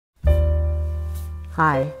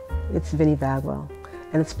Hi, it's Vinnie Bagwell,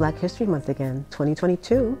 and it's Black History Month again,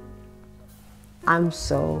 2022. I'm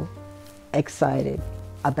so excited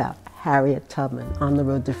about Harriet Tubman on the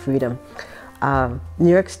road to freedom. New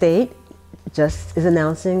York State just is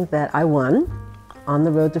announcing that I won on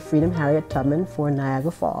the road to freedom Harriet Tubman for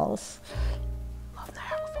Niagara Falls. Love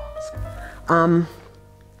Niagara Falls.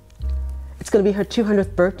 It's going to be her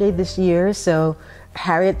 200th birthday this year, so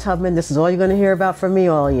Harriet Tubman, this is all you're going to hear about from me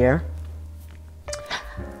all year.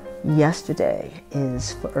 Yesterday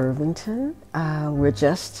is for Irvington. We're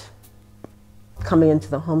just coming into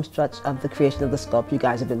the home stretch of the creation of the sculpture you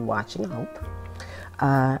guys have been watching, I hope.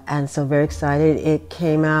 And so very excited. It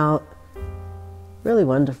came out really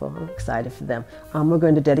wonderful. I'm excited for them. We're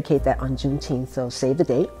going to dedicate that on Juneteenth, so save the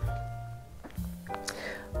date.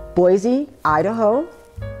 Boise, Idaho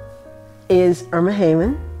is Irma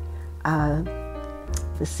Heyman.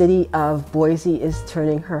 The city of Boise is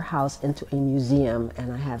turning her house into a museum,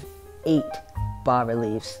 and I have 8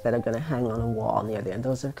 bas-reliefs that are going to hang on a wall near there. And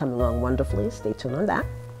those are coming along wonderfully. Stay tuned on that.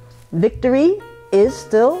 Victory is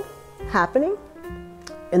still happening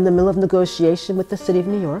in the middle of negotiation with the city of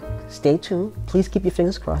New York. Stay tuned. Please keep your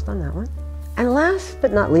fingers crossed on that one. And last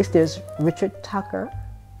but not least, there's Richard Tucker,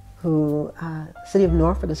 who city of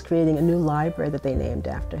Norfolk is creating a new library that they named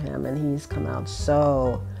after him, and he's come out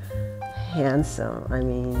so handsome. I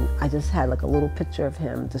mean, I just had like a little picture of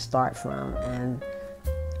him to start from, and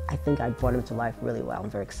I think I brought him to life really well. I'm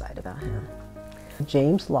very excited about him.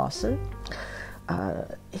 James Lawson,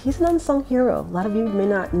 he's an unsung hero. A lot of you may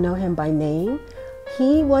not know him by name.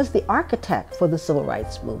 He was the architect for the civil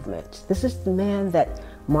rights movement. This is the man that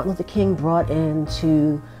Martin Luther King brought in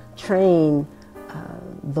to train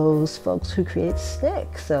those folks who created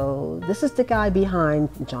SNCC. So this is the guy behind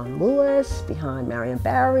John Lewis, behind Marion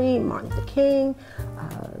Barry, Martin Luther King,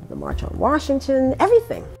 the March on Washington,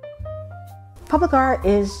 everything. Public art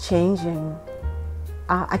is changing.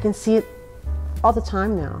 I can see it all the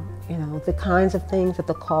time now. You know, the kinds of things that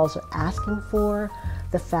the calls are asking for,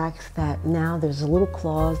 the fact that now there's a little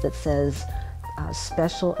clause that says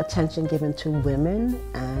special attention given to women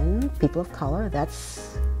and people of color.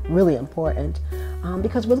 That's really important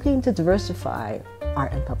because we're looking to diversify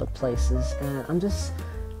art in public places, and I'm just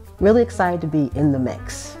really excited to be in the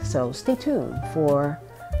mix. So stay tuned for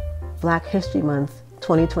Black History Month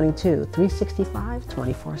 2022, 365,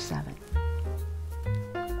 24/7.